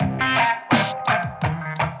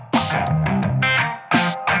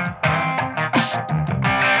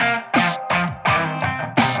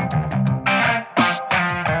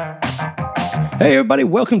Hey, everybody,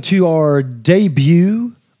 welcome to our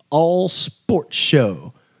debut all sports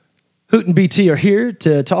show. Hoot and B.T are here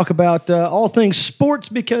to talk about all things sports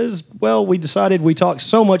because, well, we decided we talk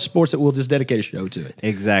so much sports that we'll just dedicate a show to it.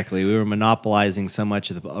 Exactly. We were monopolizing so much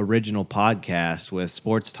of the original podcast with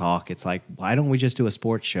sports talk. It's like, why don't we just do a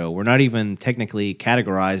sports show? We're not even technically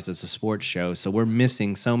categorized as a sports show, so we're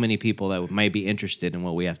missing so many people that might be interested in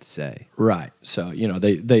what we have to say. Right. So, you know,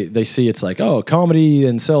 they see it's like, oh, comedy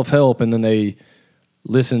and self-help, and then they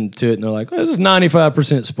listen to it and they're like, this is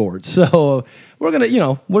 95% sports. So we're going to, you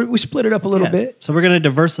know, we split it up a little bit. So we're going to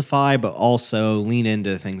diversify, but also lean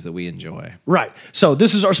into things that we enjoy. Right. So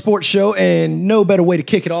this is our sports show, and no better way to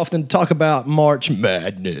kick it off than to talk about March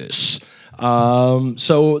Madness.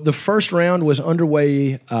 So the first round was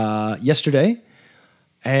underway yesterday,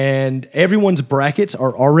 and everyone's brackets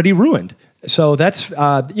are already ruined. So that's,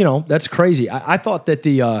 that's crazy. I thought that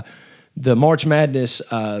the March Madness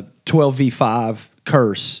 12v5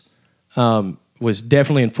 curse was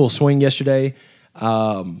definitely in full swing yesterday.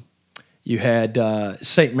 You had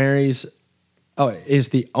St. Mary's is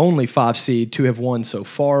the only 5 seed to have won so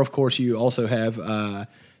far. Of course, you also have,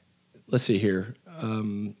 let's see here,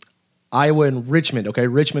 Iowa and Richmond. Okay,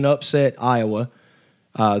 Richmond upset Iowa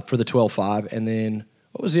for the 12-5. And then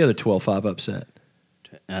what was the other 12-5 upset?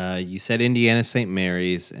 You said Indiana, St.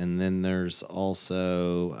 Mary's, and then there's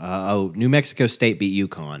also New Mexico State beat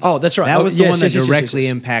UConn. Oh, that's right. That was the one that directly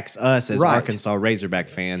impacts us as Right. Arkansas Razorback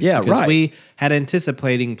fans. Yeah, because right. we had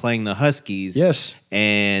anticipating playing the Huskies. Yes.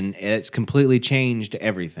 And it's completely changed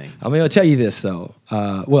everything. I'm going to tell you this, though.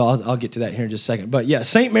 I'll get to that here in just a second. But, yeah,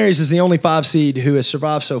 St. Mary's is the only 5 seed who has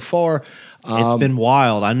survived so far. It's been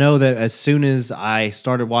wild. I know that as soon as I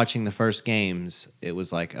started watching the first games, it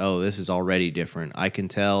was like, oh, this is already different. I can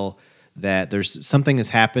tell that there's something has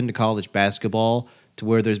happened to college basketball to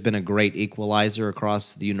where there's been a great equalizer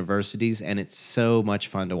across the universities, and it's so much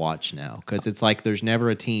fun to watch now because it's like there's never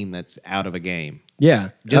a team that's out of a game. Yeah.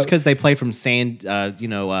 Just because they play from San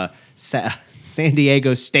Diego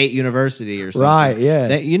State University or something. Right,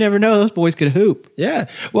 yeah. You never know. Those boys could hoop. Yeah.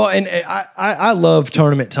 Well, and I love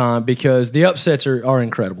tournament time because the upsets are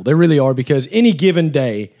incredible. They really are, because any given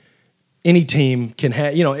day, any team can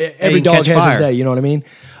have, every dog has his day, you know what I mean?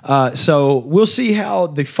 So we'll see how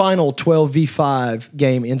the final 12v5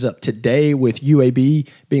 game ends up today with UAB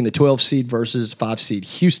being the 12 seed versus 5 seed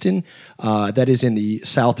Houston. That is in the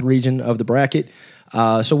south region of the bracket.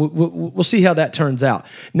 So we'll see how that turns out.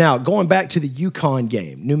 Now, going back to the UConn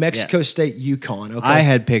game, New Mexico State, UConn. Okay? I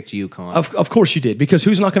had picked UConn. Of course you did, because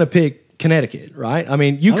who's not going to pick Connecticut, right? I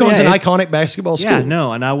mean, UConn's an iconic basketball school. Yeah,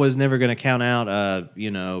 no, and I was never going to count out,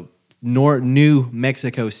 New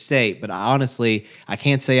Mexico State, but honestly, I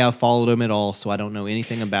can't say I've followed them at all, so I don't know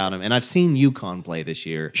anything about them. And I've seen UConn play this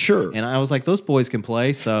year. Sure. And I was like, those boys can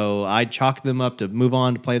play, so I chalked them up to move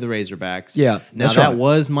on to play the Razorbacks. Yeah, now that's that right.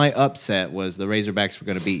 was my upset, was the Razorbacks were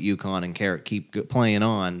going to beat UConn and keep playing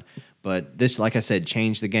on. But this, like I said,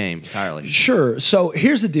 changed the game entirely. Sure. So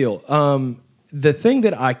here's the deal. The thing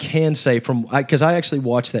that I can say because I actually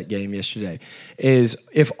watched that game yesterday, is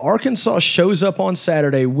if Arkansas shows up on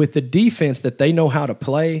Saturday with the defense that they know how to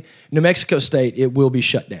play, New Mexico State, it will be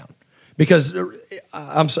shut down. Because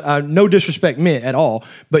no disrespect meant at all,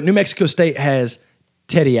 but New Mexico State has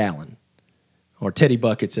Teddy Allen, or Teddy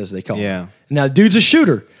Buckets as they call him. Now, the dude's a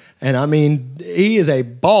shooter, and I mean, he is a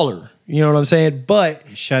baller. You know what I'm saying? But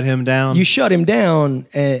you shut him down,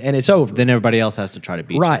 and it's over. Then everybody else has to try to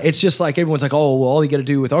beat you. Right. It's just like everyone's like, oh, well, all you got to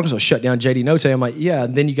do with Arkansas is shut down J.D. Note. I'm like, yeah.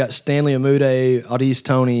 And then you got Stanley Amude, Audis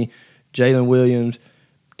Toney, Jalen Williams,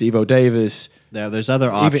 Devo Davis. There's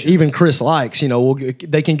other options. Even Chris Likes,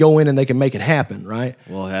 they can go in and they can make it happen, right?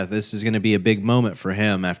 Well, this is going to be a big moment for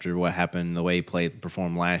him after what happened, the way he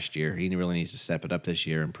performed last year. He really needs to step it up this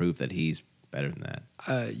year and prove that he's better than that.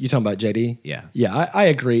 You talking about JD? Yeah. Yeah, I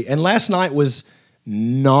agree. And last night was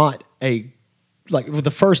not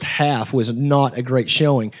the first half was not a great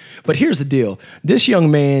showing. But here's the deal. This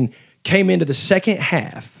young man came into the second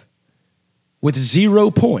half with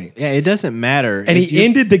 0 points. Yeah, it doesn't matter. And he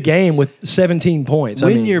ended the game with 17 points.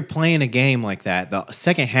 When you're playing a game like that, the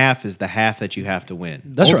second half is the half that you have to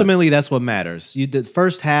win. Ultimately, that's what matters. The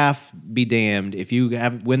first half, be damned. If you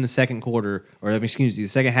win the second quarter, the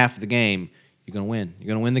second half of the game, you're going to win. You're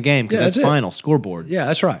going to win the game because that's final, scoreboard. Yeah,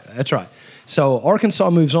 that's right. That's right. So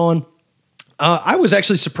Arkansas moves on. I was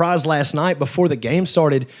actually surprised last night before the game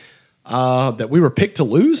started that we were picked to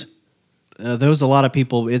lose. There was a lot of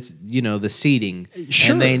people. It's the seeding,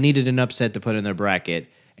 Sure. and they needed an upset to put in their bracket.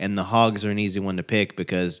 And the Hogs are an easy one to pick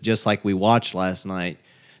because just like we watched last night,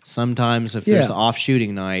 sometimes if there's an off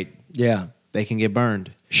shooting night, they can get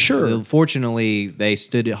burned. Sure. Fortunately, they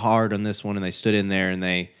stood hard on this one, and they stood in there, and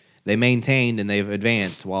they maintained and they've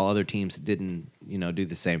advanced, while other teams didn't, do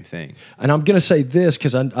the same thing. And I'm going to say this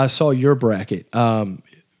because I saw your bracket.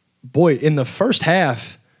 Boy, in the first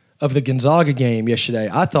half of the Gonzaga game yesterday,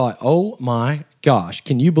 I thought, oh my gosh,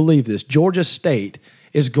 can you believe this? Georgia State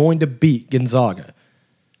is going to beat Gonzaga.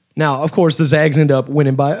 Now, of course, the Zags end up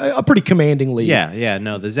winning by a pretty commanding lead. Yeah.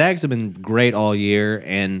 No, the Zags have been great all year,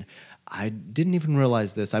 and I didn't even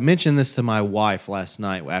realize this. I mentioned this to my wife last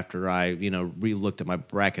night after I, re-looked at my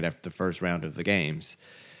bracket after the first round of the games.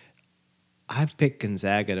 I've picked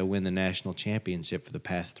Gonzaga to win the national championship for the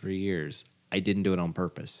past 3 years. I didn't do it on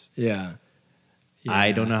purpose. Yeah.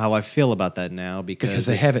 I don't know how I feel about that now because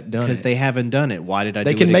they haven't done it. Because they haven't done it. Why did I do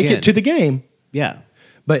it again? They can make it to the game. Yeah.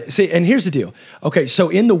 But see, and here's the deal. Okay, so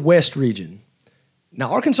in the West region,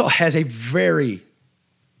 now Arkansas has a very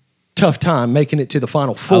tough time making it to the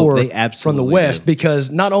Final Four from the West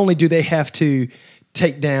because not only do they have to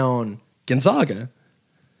take down Gonzaga,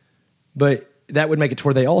 but that would make it to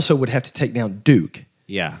where they also would have to take down Duke.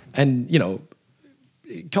 Yeah. And,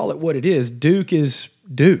 call it what it is. Duke is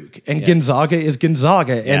Duke, and Gonzaga is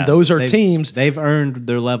Gonzaga, and those are teams. They've earned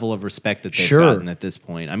their level of respect that they've gotten at this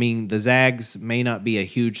point. I mean, the Zags may not be a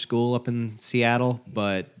huge school up in Seattle,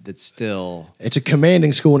 but it's still... It's a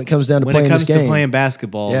commanding school when it comes down to playing this game. When it comes to playing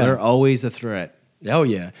basketball, they're always a threat. Oh,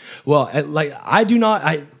 yeah. Well,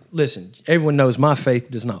 listen, everyone knows my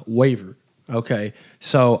faith does not waver. Okay,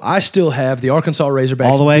 so I still have the Arkansas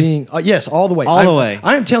Razorbacks all the way. Yes, all the way. All the way.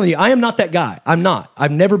 I am telling you, I am not that guy. I'm not.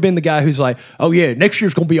 I've never been the guy who's like, oh yeah, next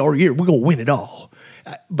year's going to be our year. We're going to win it all.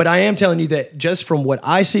 But I am telling you that just from what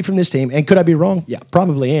I see from this team, and could I be wrong? Yeah,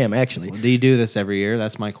 probably am actually. Well, do you do this every year?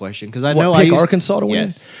 That's my question because I pick Arkansas to win.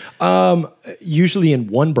 Yes. Usually in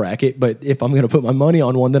one bracket, but if I'm going to put my money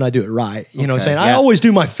on one, then I do it right. You know what I'm saying? Yeah. I always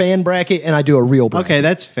do my fan bracket and I do a real bracket. Okay,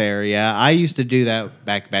 that's fair. Yeah, I used to do that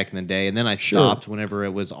back in the day, and then I stopped whenever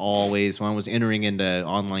it was always when I was entering into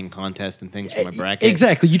online contests and things for my bracket.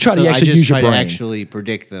 Exactly. You try to actually use your brain. I actually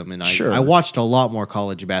predict them, and I watched a lot more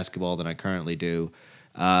college basketball than I currently do.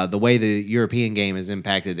 The way the European game has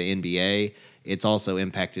impacted the NBA, it's also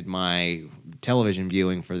impacted my television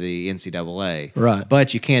viewing for the NCAA. Right.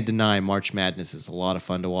 But you can't deny March Madness is a lot of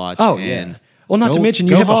fun to watch. Oh, yeah. Well, not to mention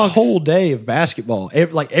you have a whole day of basketball,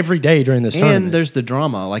 every day during this tournament. And there's the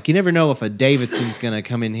drama. Like, you never know if a Davidson's going to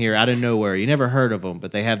come in here out of nowhere. You never heard of him,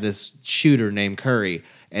 but they have this shooter named Curry,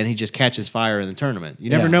 and he just catches fire in the tournament. You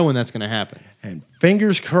never know when that's going to happen. And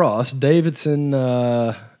fingers crossed, Davidson...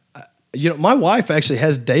 my wife actually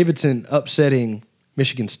has Davidson upsetting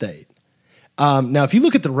Michigan State. Now, if you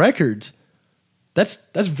look at the records, that's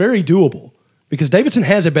very doable because Davidson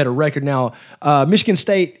has a better record. Now, Michigan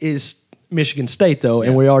State is Michigan State, though,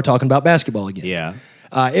 and we are talking about basketball again. Yeah.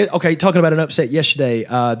 Talking about an upset yesterday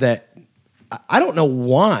that I don't know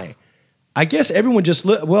why. I guess everyone just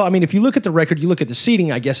if you look at the record, you look at the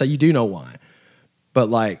seeding, I guess you do know why.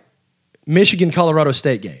 But, Michigan-Colorado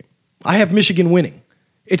State game, I have Michigan winning.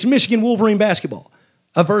 It's Michigan Wolverine basketball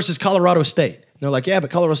versus Colorado State. And they're like, yeah,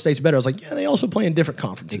 but Colorado State's better. I was like, yeah, they also play in different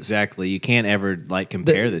conferences. Exactly. You can't ever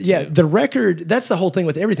compare the two. Yeah, the record, that's the whole thing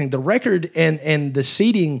with everything. The record and the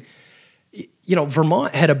seeding,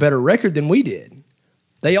 Vermont had a better record than we did.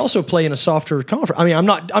 They also play in a softer conference. I mean, I'm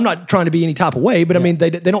not trying to be any type of way, but I mean,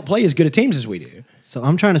 they don't play as good of teams as we do. So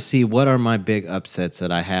I'm trying to see what are my big upsets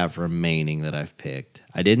that I have remaining that I've picked.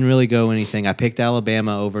 I didn't really go anything. I picked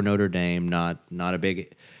Alabama over Notre Dame. Not a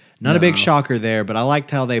big shocker there, but I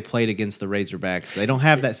liked how they played against the Razorbacks. They don't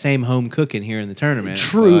have that same home cooking here in the tournament.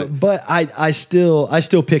 True, but I still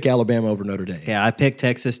pick Alabama over Notre Dame. Yeah, I picked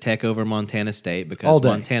Texas Tech over Montana State because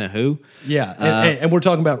Montana who? Yeah, and we're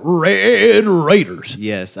talking about Red Raiders.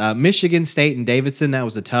 Yes, Michigan State and Davidson, that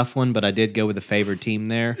was a tough one, but I did go with the favored team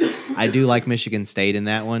there. I do like Michigan State in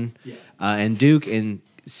that one. Yeah. And Duke and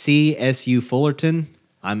CSU Fullerton.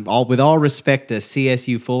 With all respect to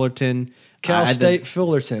CSU Fullerton. Cal State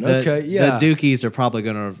Fullerton. Okay, yeah. The Dukies are probably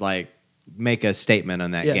going to make a statement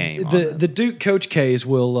on that game. The Duke Coach K's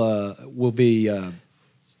will be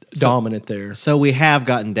dominant there. So we have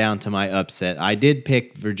gotten down to my upset. I did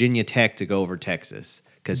pick Virginia Tech to go over Texas.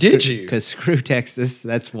 Did you? Because screw Texas.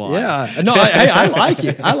 That's why. Yeah. No, I like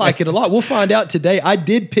it. I like it a lot. We'll find out today. I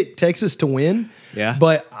did pick Texas to win. Yeah.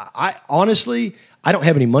 But I honestly, I don't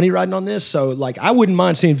have any money riding on this, so I wouldn't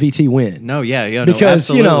mind seeing VT win. No, yeah, because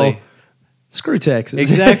absolutely. Screw Texas.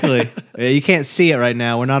 Exactly. You can't see it right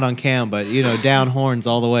now. We're not on cam, but down horns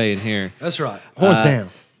all the way in here. That's right. Horns down.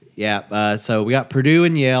 Yeah, so we got Purdue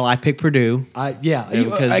and Yale. I picked Purdue.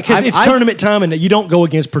 Because it's tournament time and you don't go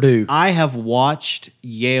against Purdue. I have watched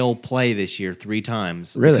Yale play this year 3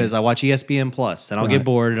 times. Really? Because I watch ESPN Plus, and I'll get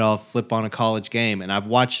bored and I'll flip on a college game. And I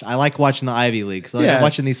like watching the Ivy League. So I like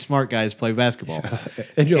watching these smart guys play basketball.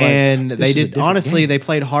 And they did. Honestly, they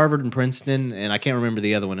played Harvard and Princeton, and I can't remember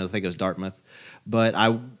the other one. I think it was Dartmouth. But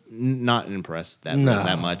I'm not impressed that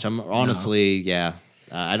much. I'm honestly, I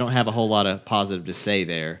don't have a whole lot of positive to say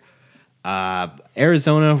there.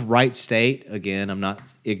 Arizona, Wright State. Again, I'm not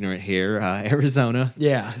ignorant here. Arizona.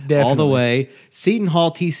 Yeah, definitely. All the way. Seton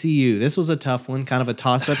Hall, TCU. This was a tough one, kind of a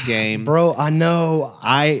toss-up game. Bro, I know.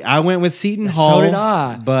 I went with Seton Hall. So did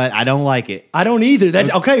I. But I don't like it. I don't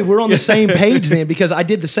either. Okay, we're on the same page then, because I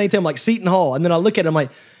did the same thing. I'm like, Seton Hall. And then I look at it, I'm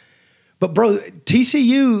like, but bro,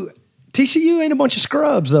 TCU ain't a bunch of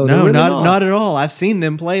scrubs, though. No, really not at all. I've seen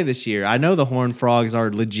them play this year. I know the Horned Frogs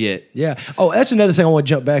are legit. Yeah. Oh, that's another thing I want to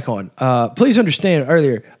jump back on. Please understand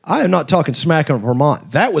earlier, I am not talking smack on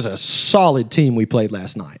Vermont. That was a solid team we played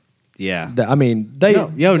last night. Yeah. I mean, they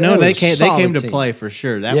came to play for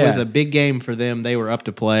sure. That was a big game for them. They were up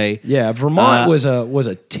to play. Yeah, Vermont was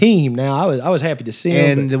a team. Now I was happy to see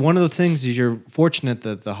them. And one of the things is you're fortunate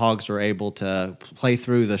that the Hogs were able to play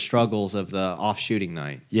through the struggles of the off shooting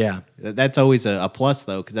night. Yeah. That's always a plus,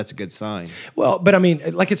 though, because that's a good sign. Well, but I mean,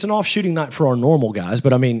 like, it's an off shooting night for our normal guys,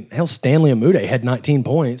 but I mean, hell, Stanley Amude had 19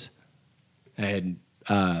 points. And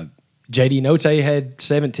JD Note had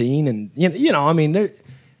 17, and you know, I mean,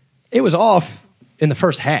 it was off in the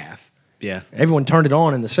first half. Yeah. Everyone turned it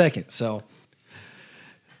on in the second, so.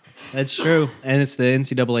 That's true. And it's the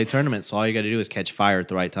NCAA tournament, so all you got to do is catch fire at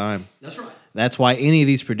the right time. That's right. That's why any of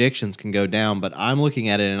these predictions can go down, but I'm looking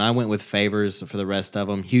at it, and I went with favors for the rest of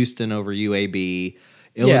them. Houston over UAB,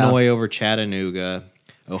 Illinois over Chattanooga,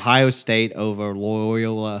 Ohio State over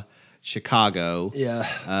Loyola Chicago.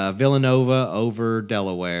 Yeah. Villanova over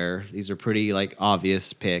Delaware. These are pretty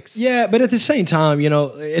obvious picks. Yeah, but at the same time, you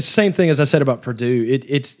know, it's the same thing as I said about Purdue.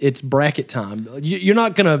 It's bracket time. You're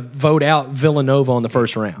not going to vote out Villanova on the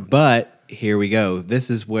first round. But here we go. This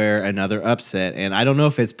is where another upset, and I don't know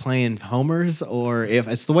if it's playing homers or if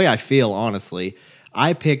it's the way I feel, honestly.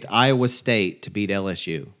 I picked Iowa State to beat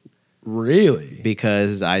LSU. Really?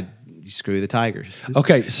 Because screw the Tigers.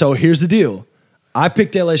 Okay, so here's the deal. I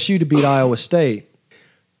picked LSU to beat Iowa State,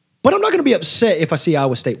 but I'm not going to be upset if I see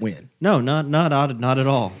Iowa State win. No, not at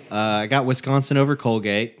all. I got Wisconsin over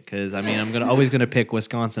Colgate because I'm always going to pick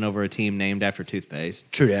Wisconsin over a team named after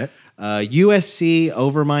toothpaste. True that. USC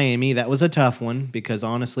over Miami. That was a tough one because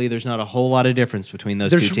honestly, there's not a whole lot of difference between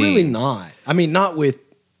those two teams. There's really not. I mean, not with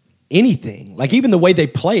anything. Like even the way they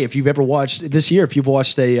play. If you've ever watched this year, if you've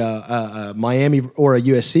watched a Miami or a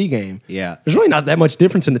USC game, there's really not that much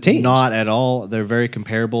difference in the teams. Not at all. They're very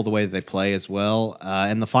comparable the way they play as well.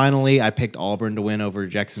 And finally, I picked Auburn to win over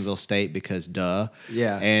Jacksonville State because duh.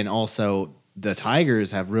 Yeah. And also, the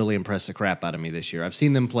Tigers have really impressed the crap out of me this year. I've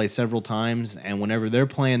seen them play several times, and whenever they're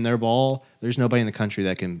playing their ball, there's nobody in the country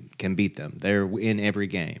that can beat them. They're in every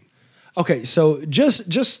game. Okay, so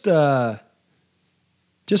just for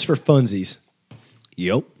funsies.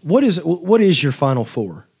 Yep. What is your Final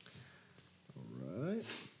Four? All right.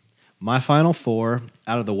 My Final Four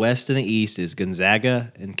out of the West and the East is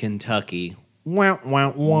Gonzaga and Kentucky. Wow,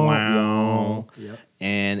 wow, wow. Yep.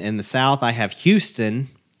 And in the South, I have Houston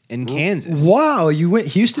and Kansas. Wow, you went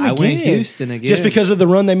Houston again? I went Houston again. Just because of the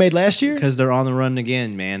run they made last year? Because they're on the run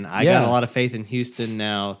again, man. I got a lot of faith in Houston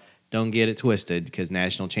now. Don't get it twisted because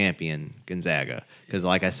national champion Gonzaga. Because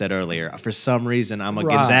like I said earlier, for some reason I'm a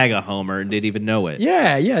Gonzaga homer and didn't even know it.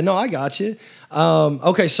 Yeah, no, I got you.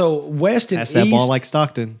 Okay, so West and Pass East. that ball like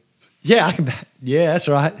Stockton. Yeah, I can. Yeah, that's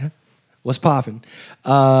right. What's popping?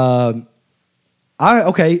 So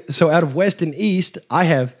out of West and East, I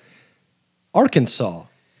have Arkansas,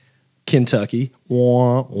 Kentucky.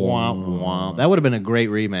 Wah, wah, wah. That would have been a great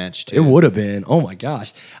rematch, too. It would have been. Oh, my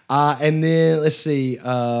gosh. And then, let's see.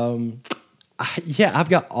 I've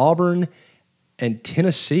got Auburn and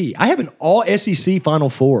Tennessee. I have an all-SEC Final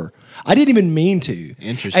Four. I didn't even mean to.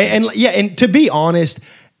 Interesting. And to be honest,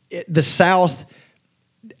 the South,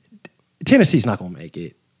 Tennessee's not going to make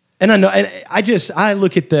it. And I know, and I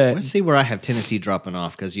look at the. Let's see where I have Tennessee dropping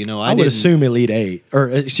off because I would assume Elite Eight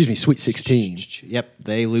Sweet 16. Yep,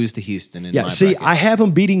 they lose to Houston. In my see, bracket. I have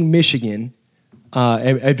them beating Michigan,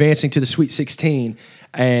 advancing to the Sweet 16.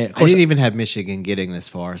 And of I course, didn't even have Michigan getting this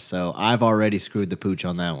far, so I've already screwed the pooch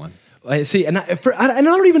on that one. See, and I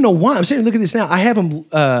don't even know why. I'm sitting looking at this now. I have them.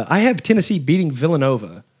 I have Tennessee beating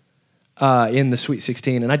Villanova. In the Sweet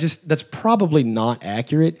 16, and that's probably not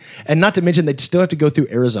accurate. And not to mention, they'd still have to go through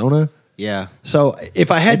Arizona. Yeah. So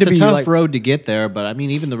if I had It's to be a tough like, road to get there, but I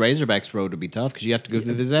mean, even the Razorbacks road would be tough because you have to go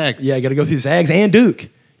through the Zags. yeah, you got to go through Zags and Duke.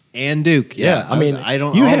 And Duke. Yeah. I mean, I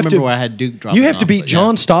don't you have remember to- where I had Duke dropping You have to off, beat but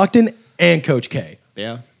John Stockton and Coach K.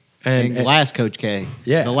 Yeah. And- And last Coach K.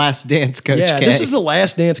 Yeah. The last dance Coach Yeah, K. this is the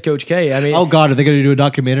last dance Coach K. I mean, Oh, God. Are they going to do a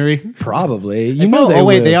documentary? probably. You know they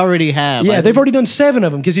wait. will. They already have. Yeah, they've already done 7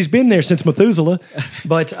 of them because he's been there since Methuselah.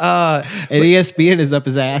 But And ESPN is up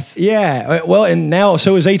his ass. yeah, well, and now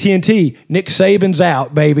so is AT&T. Nick Saban's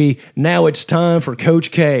out, baby. Now it's time for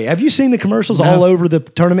Coach K. Have you seen the commercials No. all over the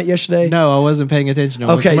tournament yesterday? No, I wasn't paying attention.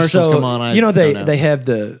 When Okay, commercials so come on, they have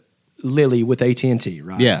the Lily with AT&T,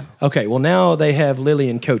 right? Yeah. Okay, well now they have Lily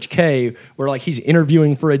and Coach K where like he's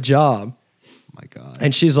interviewing for a job. My God.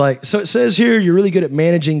 And she's like, so it says here you're really good at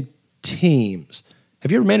managing teams.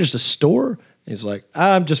 Have you ever managed a store? And he's like,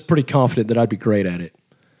 I'm just pretty confident that I'd be great at it.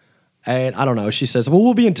 And I don't know. She says, well,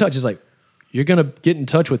 we'll be in touch. He's like, you're going to get in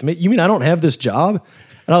touch with me? You mean I don't have this job?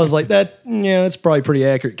 And I was like, that's probably pretty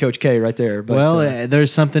accurate, Coach K right there. But, Well,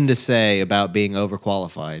 there's something to say about being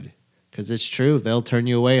overqualified. Because it's true. They'll turn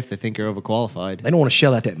you away if they think you're overqualified. they don't want to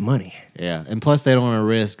shell out that money. Yeah. And plus, they don't want to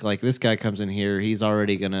risk. Like, this guy comes in here, he's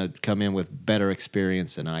already going to come in with better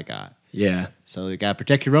experience than I got. Yeah. So you got to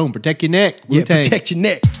protect your own, protect your neck. Yeah, Wu-Tang. protect your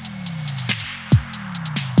neck.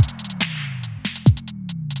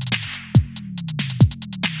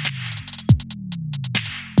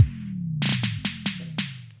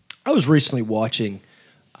 I was recently watching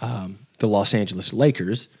the Los Angeles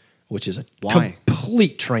Lakers, which is a Why?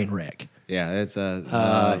 complete train wreck. Yeah, it's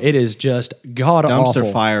a It is just god dumpster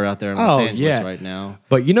awful. fire out there in Los Oh, Angeles yeah. right now.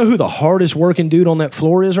 But you know who the hardest working dude on that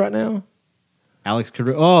floor is right now? Alex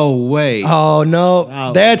Caruso. Oh, wait. Oh no,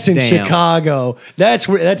 Oh, that's in damn. Chicago. That's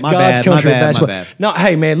God's My bad, country my of bad, basketball. my bad. No,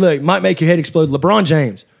 hey man, look, might make your head explode. LeBron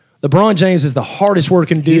James. LeBron James is the hardest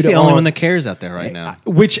working dude. He's the only on- one that cares out there right now.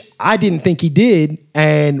 which I didn't think he did.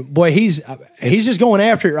 And boy, he's just going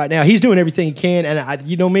after it right now. He's doing everything he can. And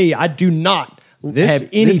you know me, I do not have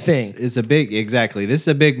anything. This is a big, exactly. This is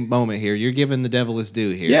a big moment here. You're giving the devil his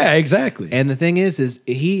due here. Yeah, exactly. And the thing is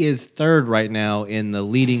he is third right now in the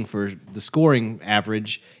leading for the scoring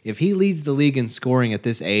average. If he leads the league in scoring at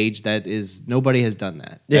this age, nobody has done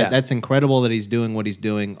that. Yeah. That's incredible that he's doing what he's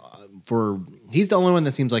doing. He's the only one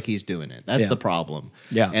that seems like he's doing it. That's Yeah. the problem.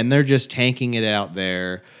 Yeah. And they're just tanking it out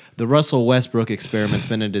there. The Russell Westbrook experiment's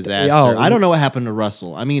been a disaster. Oh. I don't know what happened to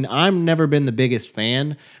Russell. I mean, I've never been the biggest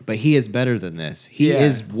fan, but he is better than this. He Yeah.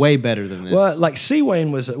 is way better than this. Well, like C.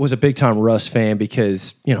 Wayne was a big time Russ fan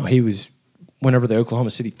because he was whenever the Oklahoma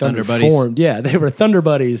City Thunder Thunder Buddies. formed. Yeah, they were Thunder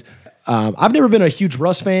buddies. I've never been a huge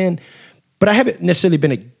Russ fan, but I haven't necessarily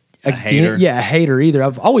been a hater. Yeah, a hater either.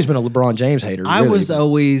 I've always been a LeBron James hater. I really, was but-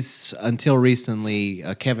 always, until recently,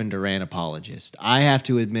 a Kevin Durant apologist. I have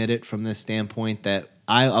to admit it from this standpoint that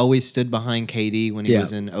I always stood behind KD when he Yeah.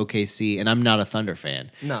 was in OKC, and I'm not a Thunder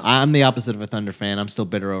fan. No. I'm the opposite of a Thunder fan. I'm still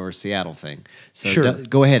bitter over a Seattle thing. So Sure.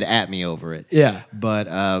 go ahead, at me over it. Yeah. But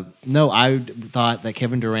no, I thought that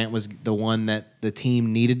Kevin Durant was the one that the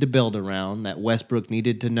team needed to build around, that Westbrook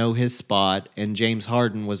needed to know his spot, and James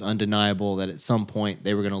Harden was undeniable that at some point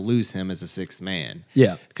they were going to lose him as a sixth man.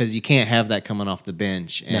 Yeah. Because you can't have that coming off the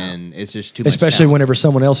bench, and it's just too much especially talent. whenever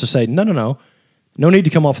someone else is saying, no need to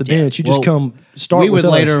come off the bench. You just Well, come start. We with would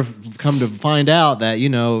us. later come to find out that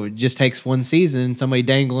it just takes one season. Somebody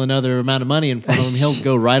dangle another amount of money in front of him, he'll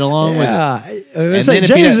go right along with it. Yeah, And say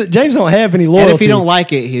then if he James don't have any loyalty. And if he don't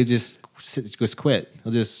like it, he'll just quit.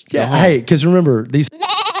 He'll just go yeah, home. hey, because remember these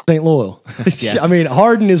ain't loyal. Yeah. I mean,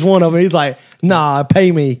 Harden is one of them. He's like, nah,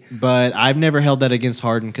 pay me. But I've never held that against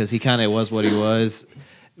Harden because he kind of was what he was.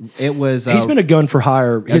 It was He's been a gun for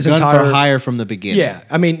hire his gun entire for hire from the beginning. Yeah,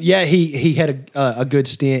 I mean, yeah, he had a good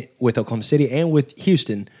stint with Oklahoma City and with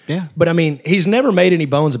Houston. Yeah. But I mean, he's never made any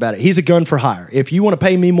bones about it. He's a gun for hire. If you want to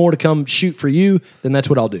pay me more to come shoot for you, then that's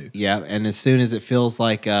what I'll do. Yeah, and as soon as it feels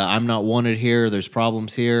like I'm not wanted here, there's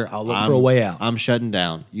problems here, I'll look for a way out. I'm shutting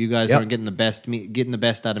down. You guys Yep. aren't getting the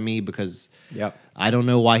best out of me because Yep. I don't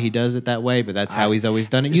know why he does it that way, but that's how he's always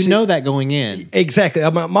done it. You See- know that going in. Exactly.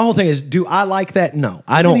 My whole thing is, do I like that? No,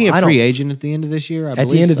 I Isn't don't. he a I free don't. agent at the end of this year? At the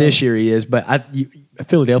believe end of so. this year, he is. But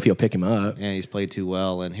Philadelphia will pick him up. Yeah, he's played too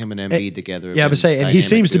well, and him and Embiid together. have Yeah, been but say, and he dynamic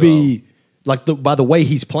seems to duo. be like by the way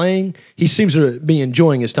he's playing, he seems to be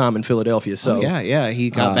enjoying his time in Philadelphia. So Yeah, he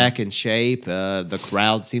got back in shape. The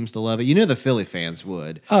crowd seems to love it. You know the Philly fans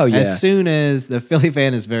would. Oh, yeah. As soon as the Philly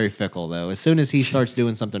fan is very fickle, though. As soon as he starts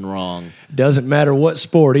doing something wrong, doesn't matter what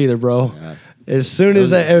sport either, bro. As soon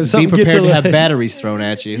as be something prepared gets to have batteries thrown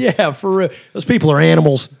at you. yeah, for real. Those people are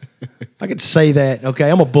animals. I could say that. Okay,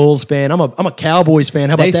 I'm a Bulls fan. I'm a Cowboys fan.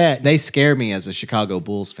 How about that? They scare me as a Chicago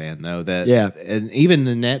Bulls fan, though. And even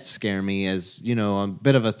the Nets scare me as a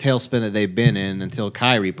bit of a tailspin that they've been in until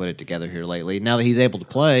Kyrie put it together here lately. Now that he's able to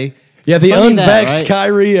play, yeah, the unvaxxed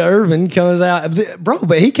Kyrie Irving comes out, bro.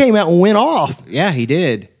 But he came out and went off. Yeah, he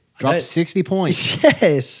did. Dropped 60 points.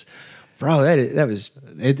 Yes, bro. That was.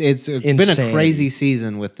 It's been a crazy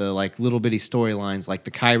season with the little bitty storylines, like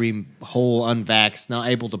the Kyrie whole unvaxxed, not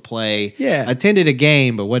able to play. Yeah, attended a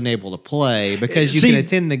game but wasn't able to play because you can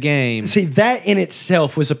attend the game. See, that in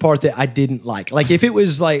itself was a part that I didn't like. Like if it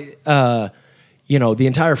was the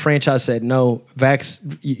entire franchise said no,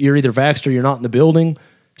 you're either vaxxed or you're not in the building.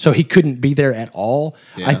 So he couldn't be there at all.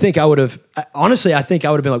 Yeah. I think I would have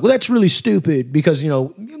been like, well, that's really stupid because,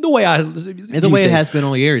 the way it has been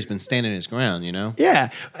all year, he's been standing his ground, Yeah,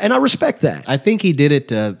 and I respect that. I think he did it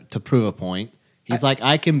to prove a point. He's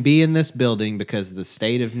I can be in this building because the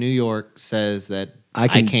state of New York says that I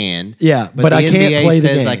can. Yeah, but I can't NBA play the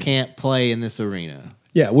says game. I can't play in this arena.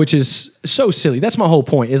 Yeah, which is so silly. That's my whole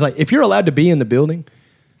point. Is if you're allowed to be in the building,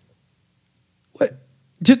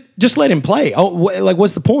 Just let him play. Oh,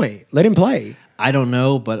 what's the point? Let him play. I don't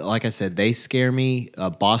know, but like I said, they scare me.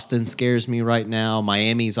 Boston scares me right now.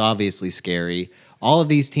 Miami's obviously scary. All of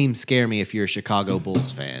these teams scare me if you're a Chicago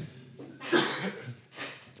Bulls fan.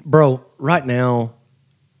 Bro, right now...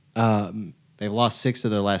 they've lost 6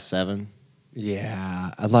 of their last 7.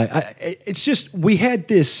 Yeah. It's just, we had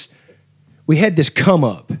this come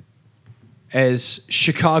up as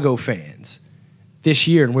Chicago fans this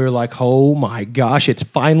year, and we were like, oh my gosh, it's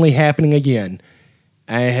finally happening again.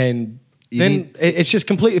 And then it's just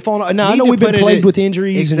completely fallen. Now, I know we've been plagued with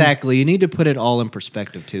injuries. Exactly. You need to put it all in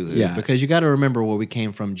perspective, too. Yeah. Because you got to remember where we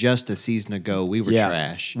came from just a season ago. We were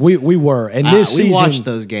trash. We were. And this season... We watched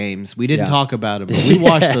those games. We didn't talk about them, but we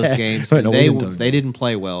watched those games. And they didn't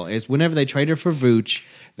play well. It's whenever they traded for Vooch,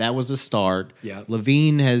 that was a start. Yeah.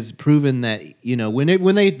 Levine has proven that,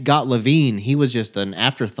 when they got Levine, he was just an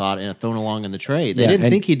afterthought and thrown along in the trade. They didn't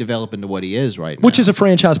think he'd develop into what he is right now. Which is a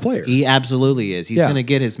franchise player. He absolutely is. He's going to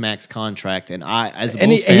get his max contract, and as a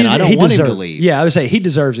Bulls fan, I don't want him to leave. Yeah, I would say he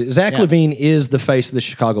deserves it. Zach LaVine is the face of the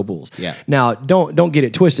Chicago Bulls. Yeah. Now, don't get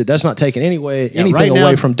it twisted. That's not taking anything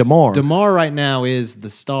away from DeMar. DeMar right now is the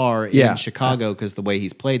star in Chicago because the way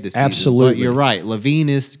he's played this season. Absolutely. But you're right. LaVine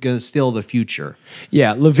is still the future.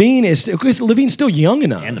 Yeah, LaVine's still young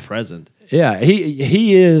enough. And the present. Yeah,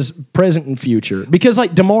 he is present and future. Because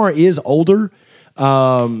DeMar is older,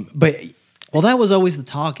 but... Well, that was always the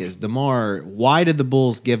talk is DeMar, why did the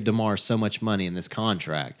Bulls give DeMar so much money in this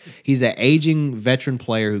contract? He's an aging veteran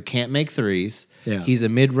player who can't make threes. Yeah. He's a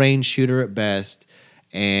mid-range shooter at best.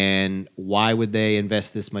 And why would they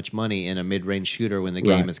invest this much money in a mid-range shooter when the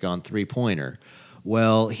game has gone three-pointer?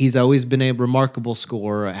 Well, he's always been a remarkable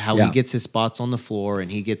scorer, how he gets his spots on the floor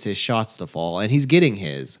and he gets his shots to fall, and he's getting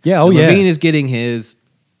his. Yeah, Levine is getting his,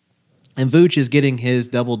 and Vooch is getting his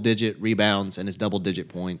double-digit rebounds and his double-digit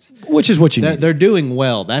points. Which is what you need. They're doing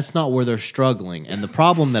well. That's not where they're struggling. And the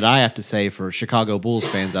problem that I have to say for Chicago Bulls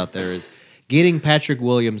fans out there is getting Patrick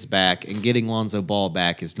Williams back and getting Lonzo Ball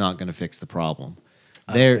back is not going to fix the problem.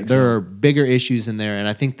 There are bigger issues in there, and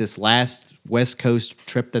I think this last West Coast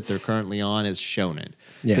trip that they're currently on has shown it.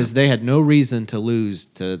 Because they had no reason to lose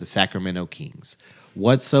to the Sacramento Kings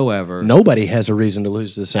whatsoever. Nobody has a reason to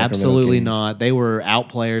lose to the Sacramento Absolutely Kings. not. They were out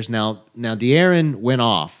players. Now De'Aaron went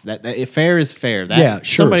off. That fair is fair.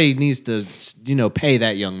 Sure. Somebody needs to pay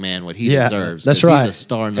that young man what he deserves. That's right. He's a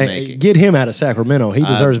star in the making. Get him out of Sacramento. He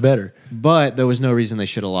deserves better. But there was no reason they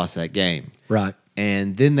should have lost that game. Right.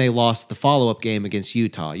 And then they lost the follow-up game against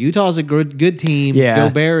Utah. Utah's a good team. Yeah.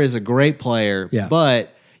 Gobert is a great player. Yeah.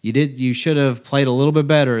 But you should have played a little bit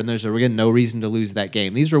better, and there's again no reason to lose that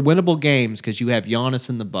game. These were winnable games because you have Giannis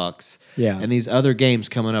and the Bucks. Yeah. And these other games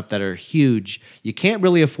coming up that are huge. You can't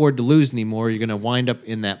really afford to lose anymore. You're going to wind up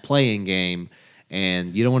in that play-in game,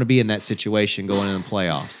 and you don't want to be in that situation going into the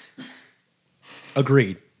playoffs.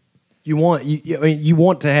 Agreed. You want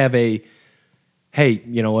to have a, hey,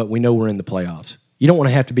 you know what? We know we're in the playoffs. You don't want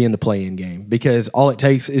to have to be in the play-in game because all it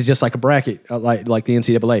takes is just like a bracket, like the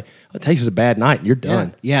NCAA. All it takes is a bad night and you're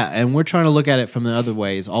done. Yeah, and we're trying to look at it from the other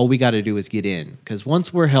ways. All we got to do is get in because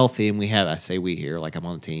once we're healthy and I say we here like I'm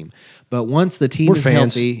on the team, but once the team is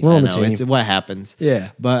fans. healthy, we're on the team. It's what happens.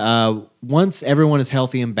 Yeah. But once everyone is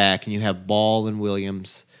healthy and back and you have Ball and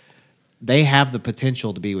Williams, they have the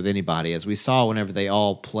potential to be with anybody. As we saw whenever they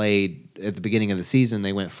all played at the beginning of the season,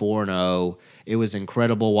 they went 4-0. It was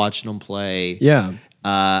incredible watching them play. Yeah.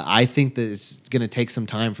 I think that it's going to take some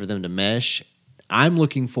time for them to mesh. I'm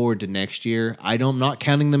looking forward to next year. I'm not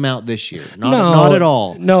counting them out this year. Not at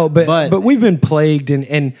all. No, but we've been plagued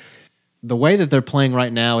and the way that they're playing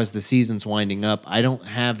right now as the season's winding up, I don't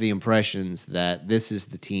have the impressions that this is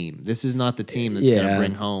the team. This is not the team that's going to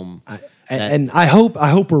bring home. And I hope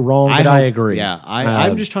we're wrong, but I agree. Yeah,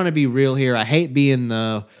 I'm just trying to be real here. I hate being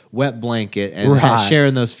the wet blanket and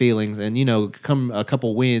sharing those feelings. And, come a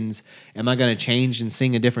couple wins, am I going to change and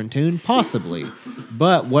sing a different tune? Possibly.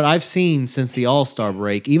 But what I've seen since the All-Star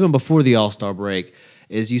break, even before the All-Star break,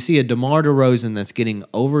 is you see a DeMar DeRozan that's getting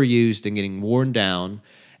overused and getting worn down.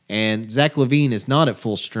 And Zach LaVine is not at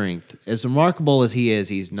full strength. As remarkable as he is,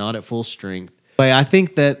 he's not at full strength. But I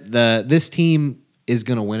think that this team is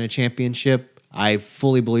going to win a championship. I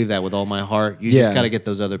fully believe that with all my heart. You just got to get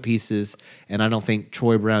those other pieces. And I don't think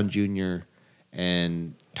Troy Brown Jr.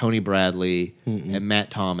 and Tony Bradley and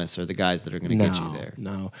Matt Thomas are the guys that are going to get you there.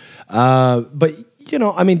 No. But,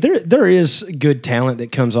 there is good talent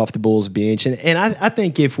that comes off the Bulls bench. And I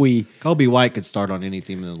think if we... Kobe White could start on any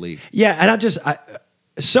team in the league. Yeah, and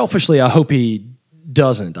selfishly, I hope he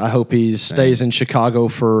doesn't. I hope he stays in Chicago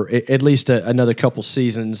for at least another couple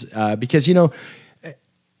seasons because,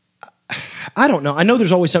 I don't know. I know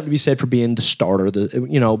there's always something to be said for being the starter,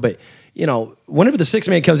 but, whenever the sixth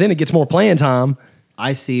man comes in and gets more playing time.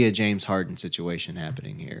 I see a James Harden situation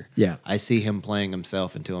happening here. Yeah. I see him playing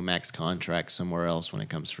himself into a max contract somewhere else when it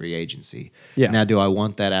comes free agency. Yeah. Now, do I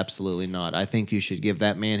want that? Absolutely not. I think you should give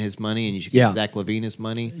that man his money and you should give Zach LaVine his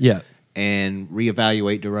money. Yeah. And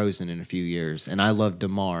reevaluate DeRozan in a few years. And I love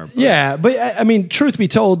DeMar. But truth be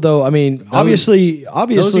told, though, obviously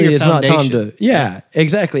it's not time to. Yeah,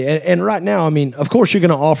 exactly. And right now, of course, you're going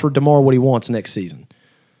to offer DeMar what he wants next season.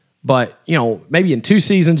 But maybe in 2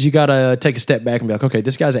 seasons, you got to take a step back and be like, okay,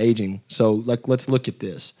 this guy's aging, so let's look at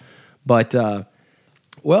this. But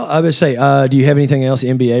well, I would say, do you have anything else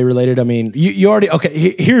NBA related? You already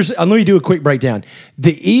okay. Let me do a quick breakdown.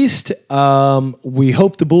 The East, we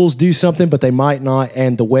hope the Bulls do something, but they might not,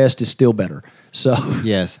 and the West is still better. So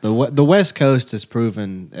yes, the West Coast has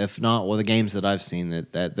proven, if not the games that I've seen,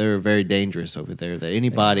 that they're very dangerous over there. That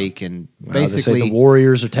anybody can basically the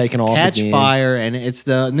Warriors are taking off, catch again. fire, and it's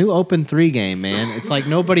the new Open 3 game, man. It's like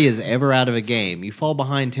nobody is ever out of a game. You fall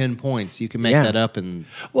behind 10 points, you can make that up in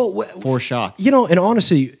 4 shots. And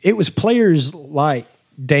honestly, it was players like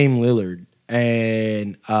Dame Lillard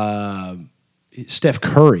and Steph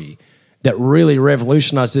Curry that really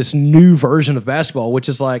revolutionized this new version of basketball, which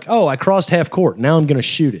is like, oh, I crossed half court, now I'm going to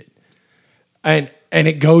shoot it, and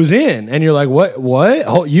it goes in, and you're like, what?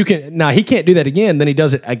 Oh, you can now. He can't do that again. Then he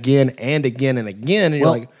does it again and again and again, and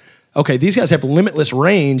you're like, okay, these guys have limitless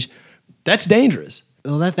range. That's dangerous.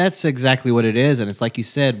 Well, that's exactly what it is, and it's like you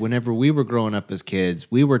said. Whenever we were growing up as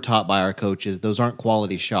kids, we were taught by our coaches those aren't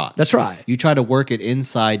quality shots. That's right. You try to work it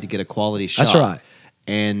inside to get a quality shot. That's right.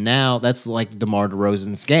 And now that's like DeMar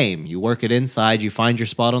DeRozan's game. You work it inside, you find your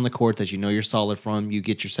spot on the court that you know you're solid from, you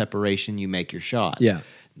get your separation, you make your shot. Yeah.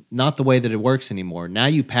 Not the way that it works anymore. Now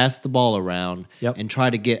you pass the ball around and try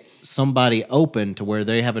to get somebody open to where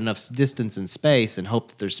they have enough distance and space and hope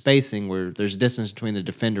that there's spacing where there's distance between the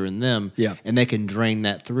defender and them and they can drain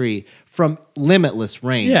that three from limitless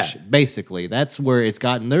range, basically. That's where it's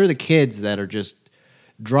gotten. They're the kids that are just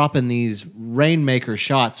dropping these rainmaker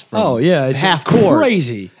shots from it's half court.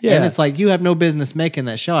 Crazy. Yeah. And it's like, you have no business making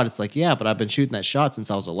that shot. It's like, yeah, but I've been shooting that shot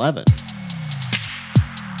since I was 11.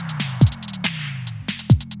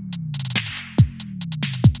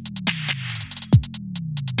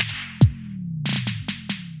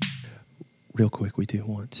 Real quick, we do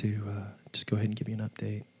want to just go ahead and give you an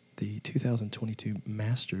update. The 2022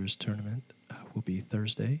 Masters Tournament will be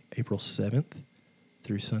Thursday, April 7th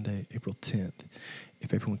through Sunday, April 10th.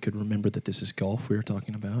 If everyone could remember that this is golf we are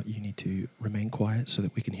talking about, you need to remain quiet so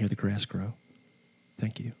that we can hear the grass grow.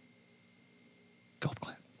 Thank you. Golf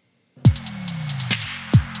clap.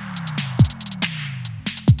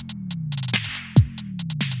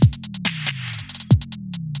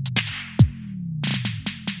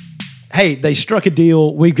 Hey, they struck a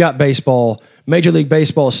deal. We've got baseball. Major League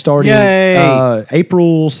Baseball is starting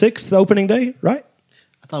April 6th, opening day, right?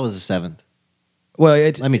 I thought it was the 7th. Well,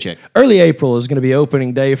 let me check. Early April is going to be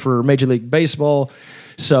opening day for Major League Baseball,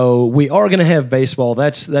 so we are going to have baseball.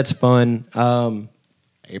 That's fun.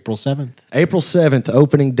 April 7th. April 7th,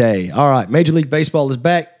 opening day. All right, Major League Baseball is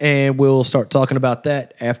back, and we'll start talking about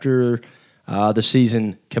that after the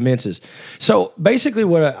season commences. So basically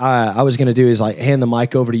what I was going to do is hand the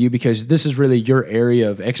mic over to you because this is really your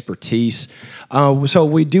area of expertise. So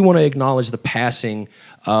we do want to acknowledge the passing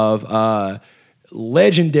of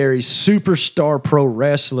legendary superstar pro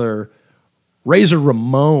wrestler Razor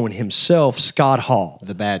Ramon himself, Scott Hall.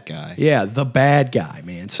 The bad guy. Yeah, the bad guy,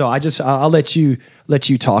 man. So I'll let you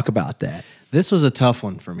talk about that. This was a tough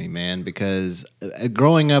one for me, man, because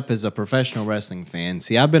growing up as a professional wrestling fan,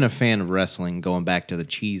 see, I've been a fan of wrestling going back to the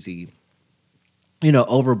cheesy,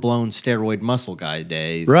 overblown steroid muscle guy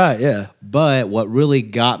days. Right, yeah. But what really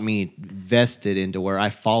got me vested into where I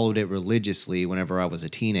followed it religiously whenever I was a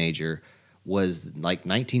teenager was like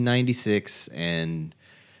 1996 and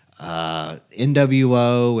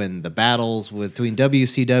NWO and the battles between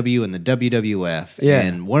WCW and the WWF. Yeah.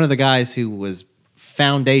 And one of the guys who was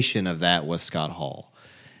foundation of that was Scott Hall.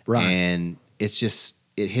 Right. And it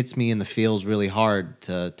hits me in the feels really hard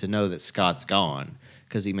to know that Scott's gone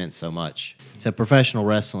because he meant so much to professional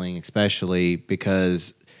wrestling, especially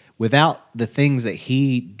because without the things that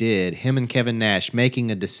he did, him and Kevin Nash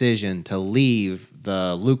making a decision to leave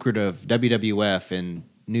the lucrative WWF in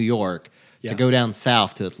New York to go down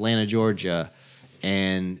south to Atlanta, Georgia,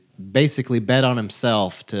 and basically bet on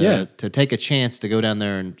himself to take a chance to go down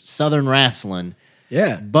there in Southern wrestling.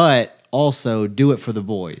 Yeah. But also do it for the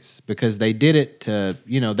boys because they did it to,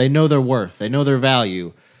 they know their worth. They know their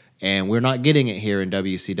value. And we're not getting it here in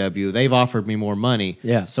WCW. They've offered me more money.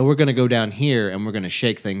 Yeah. So we're going to go down here and we're going to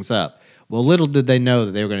shake things up. Well, little did they know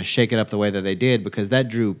that they were going to shake it up the way that they did because that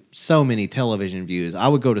drew so many television views. I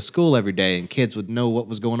would go to school every day and kids would know what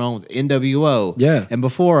was going on with NWO. Yeah. And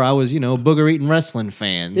before I was, booger-eating wrestling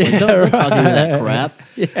fan. Like, don't talk to me that crap.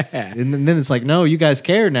 Yeah. And then it's like, no, you guys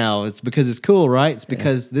care now. It's because it's cool, right? It's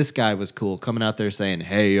because this guy was cool coming out there saying,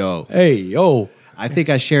 hey, yo. Hey, yo. I think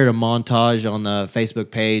I shared a montage on the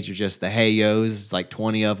Facebook page of just the hey yos, like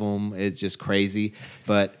 20 of them. It's just crazy.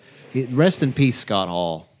 But rest in peace, Scott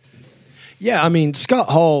Hall. Yeah, I mean, Scott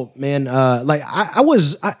Hall, man,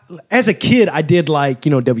 as a kid, I did like,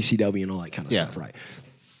 WCW and all that kind of stuff, right?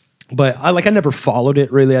 But I never followed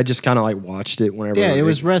it really. I just kind of watched it whenever. Yeah, it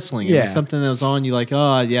was wrestling. It Yeah. was something that was on. You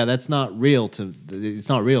that's not real. It's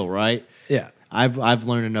not real, right? Yeah. I've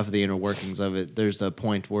learned enough of the inner workings of it. There's a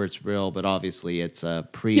point where it's real, but obviously it's a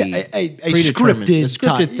a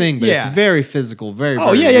scripted thing. But it's very physical, very.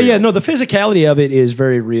 Oh very yeah. real. No, the physicality of it is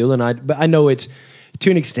very real, but I know it's to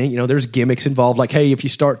an extent. There's gimmicks involved. Like, hey, if you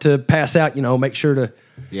start to pass out, make sure to.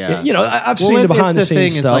 Yeah. I've seen the behind the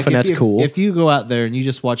scenes stuff, and that's cool. If you go out there and you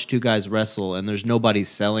just watch two guys wrestle, and there's nobody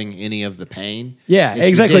selling any of the pain. Yeah, it's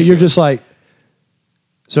exactly. ridiculous. You're just like,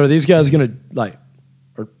 so are these guys gonna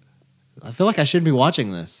I feel like I shouldn't be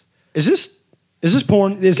watching this. Is this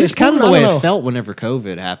porn? It's kind of the way it felt whenever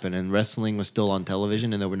COVID happened and wrestling was still on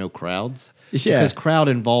television and there were no crowds. Yeah. Because crowd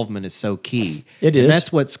involvement is so key. It is. And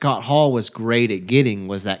that's what Scott Hall was great at getting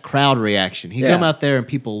was that crowd reaction. He'd come out there and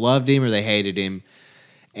people loved him or they hated him.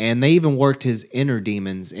 And they even worked his inner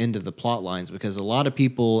demons into the plot lines because a lot of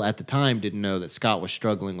people at the time didn't know that Scott was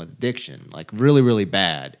struggling with addiction, like really, really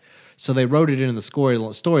bad. So they wrote it into the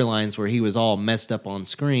storylines where he was all messed up on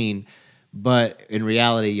screen. But in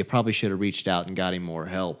reality, you probably should have reached out and got him more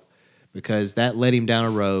help because that led him down a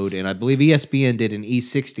road. And I believe ESPN did an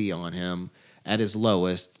E60 on him at his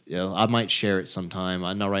lowest. I might share it sometime.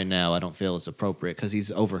 Not right now. I don't feel it's appropriate because he's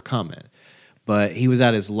overcome it. But he was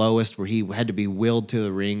at his lowest where he had to be wheeled to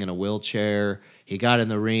the ring in a wheelchair. He got in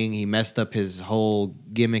the ring. He messed up his whole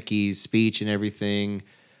gimmicky speech and everything.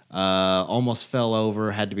 Almost fell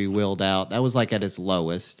over, had to be wheeled out. That was at his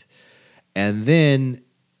lowest. And then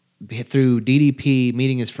through DDP,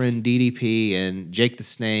 meeting his friend DDP and Jake the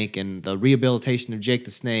Snake and the rehabilitation of Jake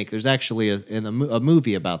the Snake, there's actually a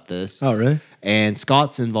movie about this. Oh, really? And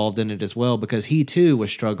Scott's involved in it as well because he, too,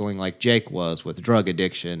 was struggling like Jake was with drug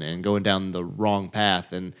addiction and going down the wrong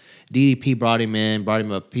path. And DDP brought him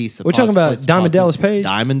a piece of... We're talking about Diamond Dallas Page?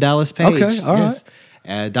 Diamond Dallas Page. Okay, all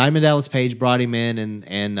right. Diamond Dallas Page brought him in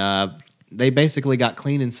and they basically got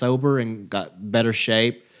clean and sober and got better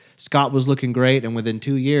shape. Scott was looking great, and within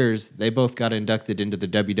 2 years, they both got inducted into the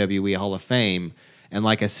WWE Hall of Fame. And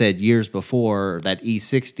like I said, years before, that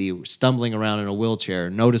E60, stumbling around in a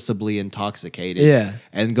wheelchair, noticeably intoxicated,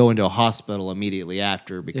 and going to a hospital immediately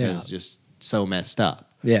after because just so messed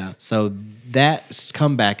up. Yeah. So that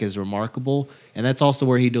comeback is remarkable, and that's also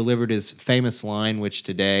where he delivered his famous line, which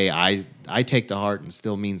today I take to heart and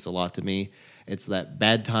still means a lot to me. It's that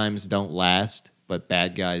bad times don't last, but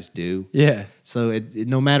bad guys do. Yeah. So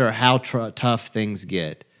no matter how tough things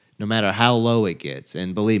get, no matter how low it gets,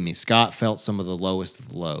 and believe me, Scott felt some of the lowest of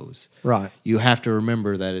the lows. Right. You have to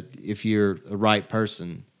remember that if you're a right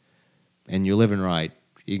person and you're living right,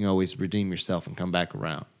 you can always redeem yourself and come back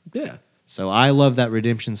around. Yeah. So I love that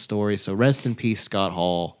redemption story. So rest in peace, Scott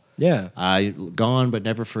Hall. Yeah. Gone but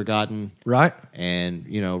never forgotten. Right. And,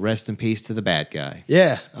 rest in peace to the bad guy.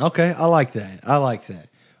 Yeah. Okay. I like that.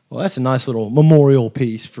 Well, that's a nice little memorial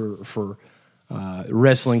piece for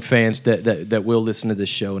wrestling fans that will listen to this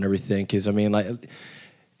show and everything. Because I mean, like,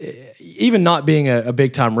 even not being a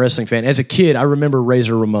big time wrestling fan, as a kid, I remember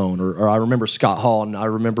Razor Ramon, or I remember Scott Hall, and I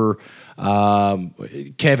remember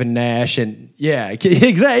Kevin Nash, and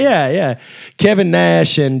exactly, Kevin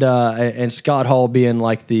Nash and Scott Hall being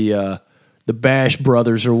like the Bash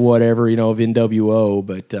Brothers or whatever, of NWO.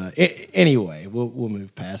 But anyway, we'll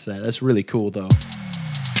move past that. That's really cool, though.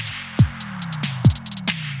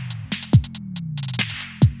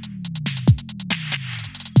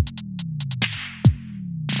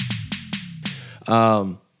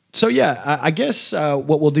 So yeah, I guess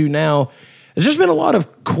what we'll do now is there's been a lot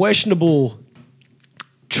of questionable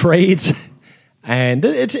trades, and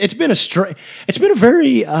it's been a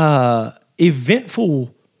very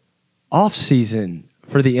eventful offseason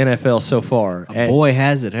for the NFL so far. Boy,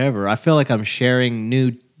 has it ever! I feel like I'm sharing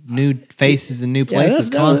new faces and new places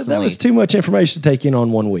constantly. That was too much information to take in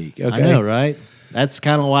on 1 week. Okay? I know, right? That's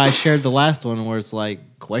kind of why I shared the last one, where it's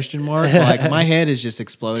like question mark. Like my head is just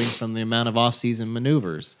exploding from the amount of off-season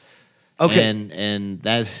maneuvers. Okay, and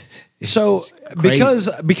that's so because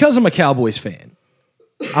I'm a Cowboys fan,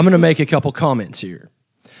 I'm going to make a couple comments here.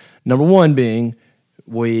 Number one being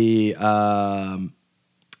we let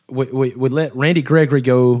Randy Gregory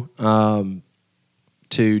go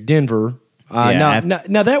to Denver.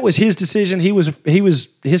 Now that was his decision.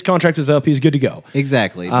 His contract was up. He was good to go.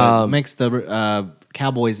 Exactly. But it makes the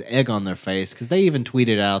Cowboys egg on their face because they even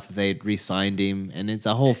tweeted out that they'd re-signed him, and it's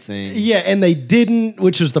a whole thing. Yeah, and they didn't,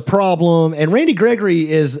 which was the problem. And Randy Gregory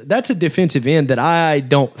that's a defensive end that I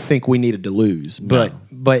don't think we needed to lose. But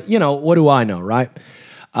what do I know, right?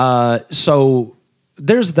 So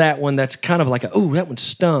there's that one that's kind of like that one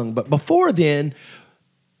stung. But before then,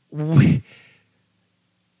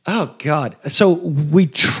 oh, God. So we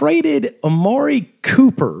traded Amari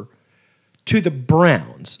Cooper to the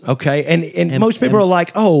Browns, okay? And most people are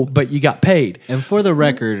like, oh, but you got paid. And for the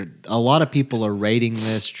record, a lot of people are rating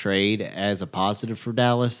this trade as a positive for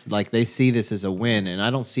Dallas. Like, they see this as a win, and I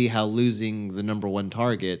don't see how losing the number one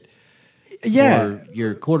target for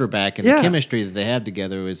your quarterback and the chemistry that they have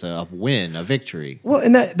together is a win, a victory. Well,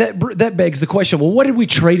 and that begs the question, well, what did we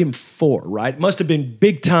trade him for, right? It must have been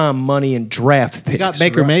big-time money and draft picks. We got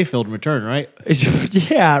Baker Mayfield in return, right?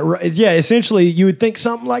 Yeah, essentially you would think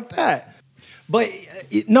something like that. But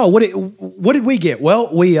no, what did we get? Well,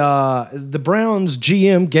 the Browns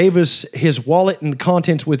GM gave us his wallet and the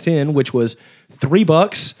contents within, which was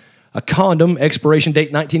 $3, a condom, expiration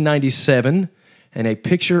date 1997, and a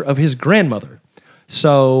picture of his grandmother.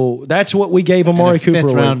 So that's what we gave Amari Cooper. A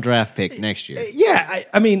fifth-round draft pick next year. Yeah,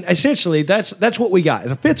 I mean, essentially, that's what we got.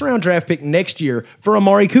 It's a fifth-round draft pick next year for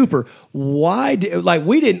Amari Cooper. Why?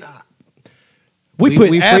 We didn't. We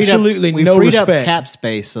put absolutely no respect. We freed up cap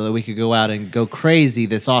space so that we could go out and go crazy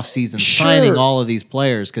this offseason signing all of these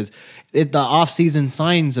players because the offseason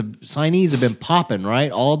signees have been popping,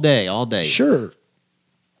 right? All day. Sure.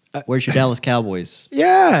 Where's your Dallas Cowboys?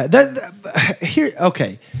 Yeah. Here.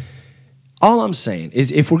 Okay. All I'm saying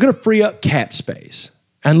is if we're going to free up cap space,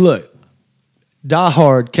 and look,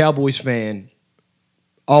 diehard Cowboys fan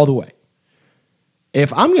all the way.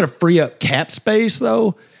 If I'm going to free up cap space,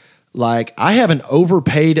 though, like, I have an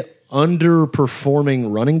overpaid,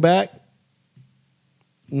 underperforming running back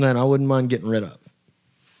that I wouldn't mind getting rid of.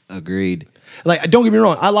 Agreed. Like, don't get me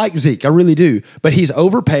wrong. I like Zeke. I really do. But he's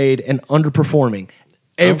overpaid and underperforming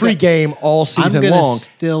every game all season long. I'm going to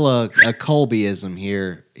still a Colbyism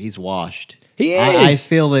here. He's washed. He is. I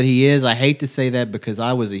feel that he is. I hate to say that because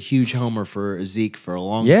I was a huge homer for Zeke for a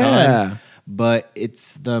long time. But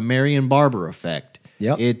it's the Marion Barber effect.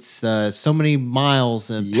 Yep. It's so many miles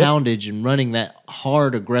and poundage and running that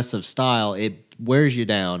hard, aggressive style. It wears you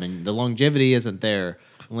down, and the longevity isn't there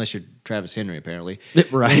unless you're Travis Henry. Apparently,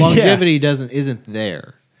 right? The longevity isn't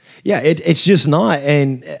there. Yeah, it's just not.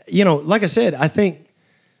 And like I said, I think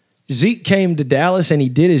Zeke came to Dallas and he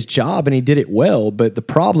did his job and he did it well. But the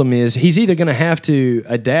problem is he's either going to have to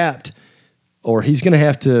adapt or he's going to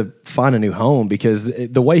have to find a new home because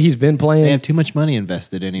the way he's been playing... They have too much money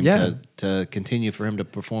invested in him to continue for him to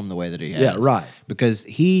perform the way that he has. Yeah, right. Because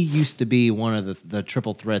he used to be one of the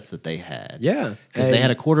triple threats that they had. Yeah. Because they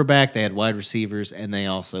had a quarterback, they had wide receivers, and they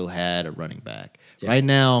also had a running back. Yeah. Right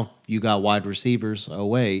now, you got wide receivers. Oh,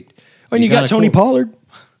 wait. And you got Tony Pollard.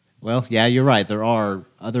 Well, yeah, you're right. There are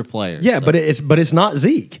other players. Yeah, but it's not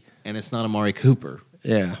Zeke. And it's not Amari Cooper.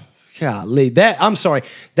 Yeah. Golly, I'm sorry.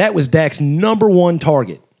 That was Dak's number one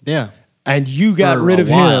target. Yeah. And you got rid of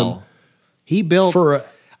him. He built for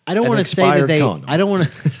I don't want to say that they condom. I don't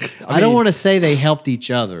want to say they helped each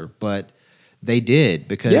other, but They did,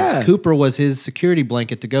 because Cooper was his security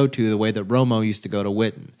blanket to go to the way that Romo used to go to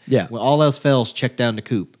Witten. Yeah. When all else fails, check down to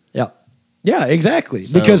Coop. Yeah. Yeah, exactly.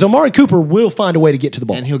 Because Amari Cooper will find a way to get to the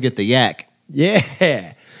ball. And he'll get the yak.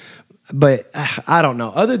 Yeah. But I don't know.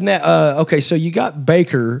 Other than that, okay, so you got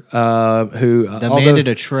Baker, who demanded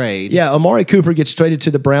a trade. Yeah, Amari Cooper gets traded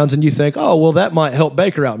to the Browns, and you think, oh, well, that might help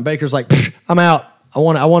Baker out. And Baker's like, I'm out. I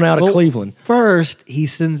want out of Cleveland. First, he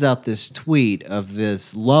sends out this tweet of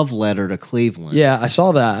this love letter to Cleveland. Yeah, I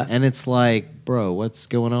saw that. And it's like, bro, what's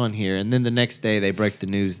going on here? And then the next day, they break the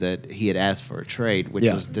news that he had asked for a trade, which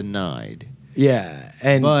was denied. Yeah,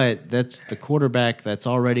 but that's the quarterback that's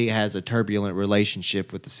already has a turbulent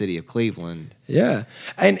relationship with the city of Cleveland. Yeah,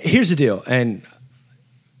 and here's the deal, and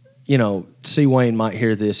C. Wayne might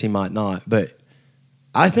hear this, he might not, but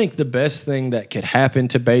I think the best thing that could happen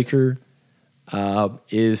to Baker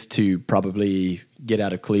is to probably get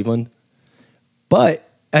out of Cleveland. But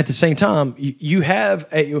at the same time, you have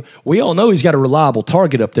we all know he's got a reliable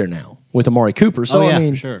target up there now with Amari Cooper. So I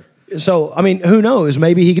mean, for sure. So I mean, who knows?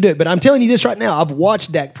 Maybe he could do it. But I'm telling you this right now. I've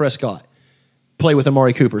watched Dak Prescott play with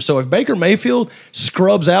Amari Cooper. So if Baker Mayfield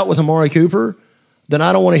scrubs out with Amari Cooper, then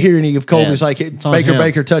I don't want to hear any of Colby's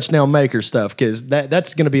Baker touchdown maker stuff, because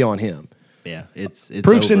that's going to be on him. Yeah, it's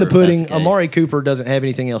proof's over in the pudding. the Amari Cooper doesn't have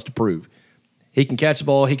anything else to prove. He can catch the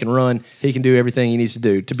ball. He can run. He can do everything he needs to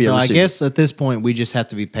do to be a receiver. I guess at this point we just have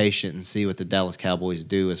to be patient and see what the Dallas Cowboys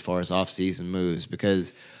do as far as offseason moves,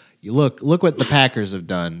 because you look what the Packers have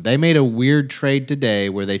done. They made a weird trade today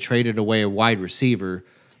where they traded away a wide receiver,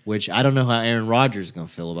 which I don't know how Aaron Rodgers is going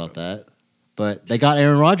to feel about that, but they got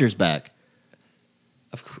Aaron Rodgers back.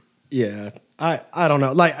 Yeah. I don't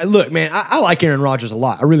know. Like, look, man, I like Aaron Rodgers a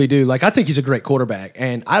lot. I really do. Like, I think he's a great quarterback,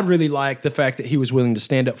 and I really like the fact that he was willing to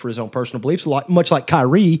stand up for his own personal beliefs, much like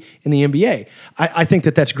Kyrie in the NBA. I think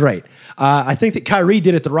that's great. I think that Kyrie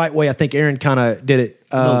did it the right way. I think Aaron kind of did it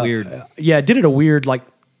a little weird. Yeah, did it a weird, like,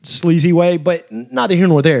 sleazy way, but neither here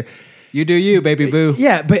nor there. You do you, baby boo.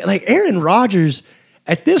 Yeah, but like Aaron Rodgers,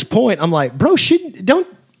 at this point, I'm like, bro, don't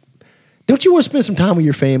you want to spend some time with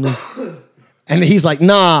your family? And he's like,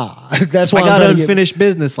 nah. That's why I got unfinished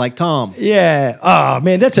business like Tom. Yeah. Oh,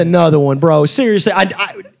 man, that's another one, bro. Seriously.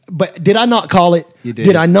 But did I not call it? You did.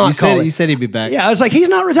 Did I not call it? You said he'd be back. Yeah, I was like, he's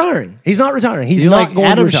not retiring. He's not retiring. He's not going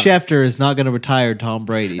Adam to retire. Schefter is not going to retire Tom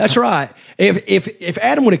Brady. That's right. If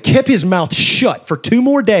Adam would have kept his mouth shut for 2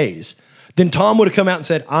 more days, then Tom would have come out and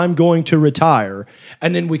said, I'm going to retire.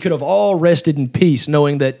 And then we could have all rested in peace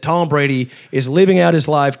knowing that Tom Brady is living out his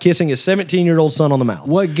life, kissing his 17-year-old son on the mouth.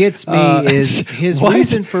 What gets me is his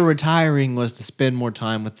reason for retiring was to spend more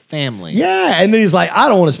time with the family. Yeah, and then he's like, I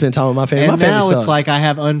don't want to spend time with my family. And my family now sucks. it's like I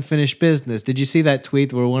have unfinished business. Did you see that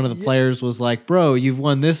tweet where one of the players was like, bro, you've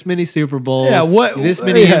won this many Super Bowls, this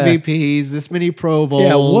many MVPs, this many Pro Bowls.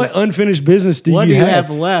 Yeah, what unfinished business do you have? What do you have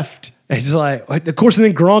left? It's like, of course, and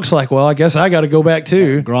then Gronk's like, well, I guess I got to go back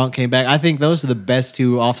too. Yeah, Gronk came back. I think those are the best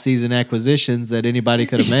 2 offseason acquisitions that anybody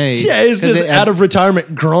could have made. Yeah, it's just out of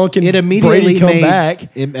retirement, Gronk and Brady come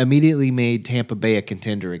back. It immediately made Tampa Bay a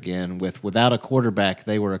contender again. Without a quarterback,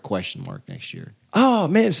 they were a question mark next year. Oh,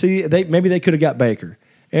 man, see, maybe they could have got Baker.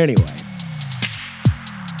 Anyway.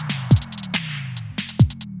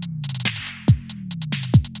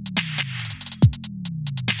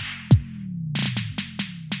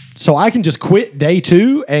 So I can just quit day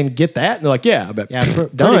 2 and get that? And they're like, yeah, but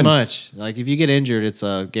done. Pretty much. Like, if you get injured, it's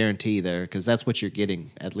a guarantee there, because that's what you're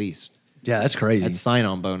getting, at least. Yeah, that's crazy. That's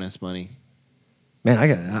sign-on bonus money. Man,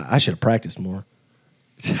 I should have practiced more.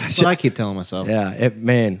 That's what I keep telling myself. Yeah,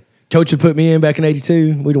 man. Coach would put me in back in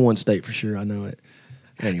 82. We'd have won state for sure. I know it.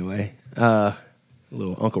 Anyway, a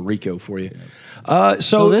little Uncle Rico for you.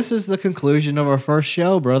 So this is the conclusion of our first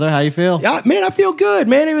show, brother. How you feel? Yeah, man, I feel good,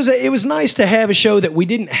 man. It was nice to have a show that we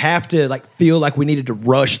didn't have to feel like we needed to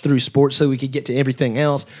rush through sports so we could get to everything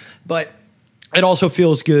else. But it also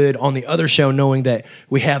feels good on the other show knowing that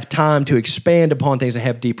we have time to expand upon things and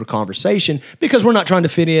have deeper conversation, because we're not trying to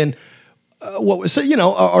fit in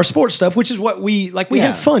our sports stuff, which is what we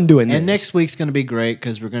have fun doing this. And next week's going to be great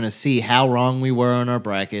because we're going to see how wrong we were on our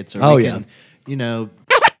brackets. Or we can,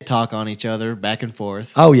 talk on each other back and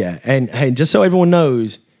forth. Oh, yeah. And hey, just so everyone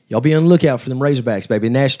knows, y'all be on the lookout for them Razorbacks, baby.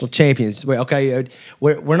 National champions. Okay,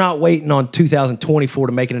 we're not waiting on 2024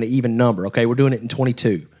 to make it an even number, okay? We're doing it in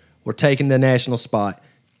 22. We're taking the national spot,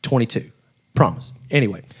 22. Promise.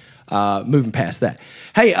 Anyway, moving past that.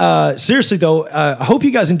 Hey, seriously, though, I hope you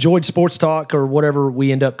guys enjoyed Sports Talk or whatever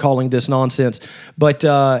we end up calling this nonsense. But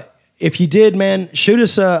if you did, man, shoot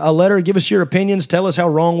us a letter. Give us your opinions. Tell us how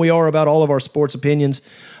wrong we are about all of our sports opinions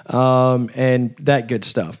and that good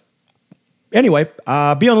stuff. anyway, be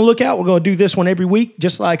on the lookout. We're going to do this one every week,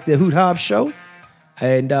 just like the Hoot Hobbs show.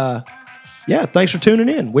 And yeah, thanks for tuning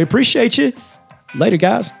in. We appreciate you. Later,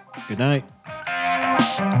 guys. Good night.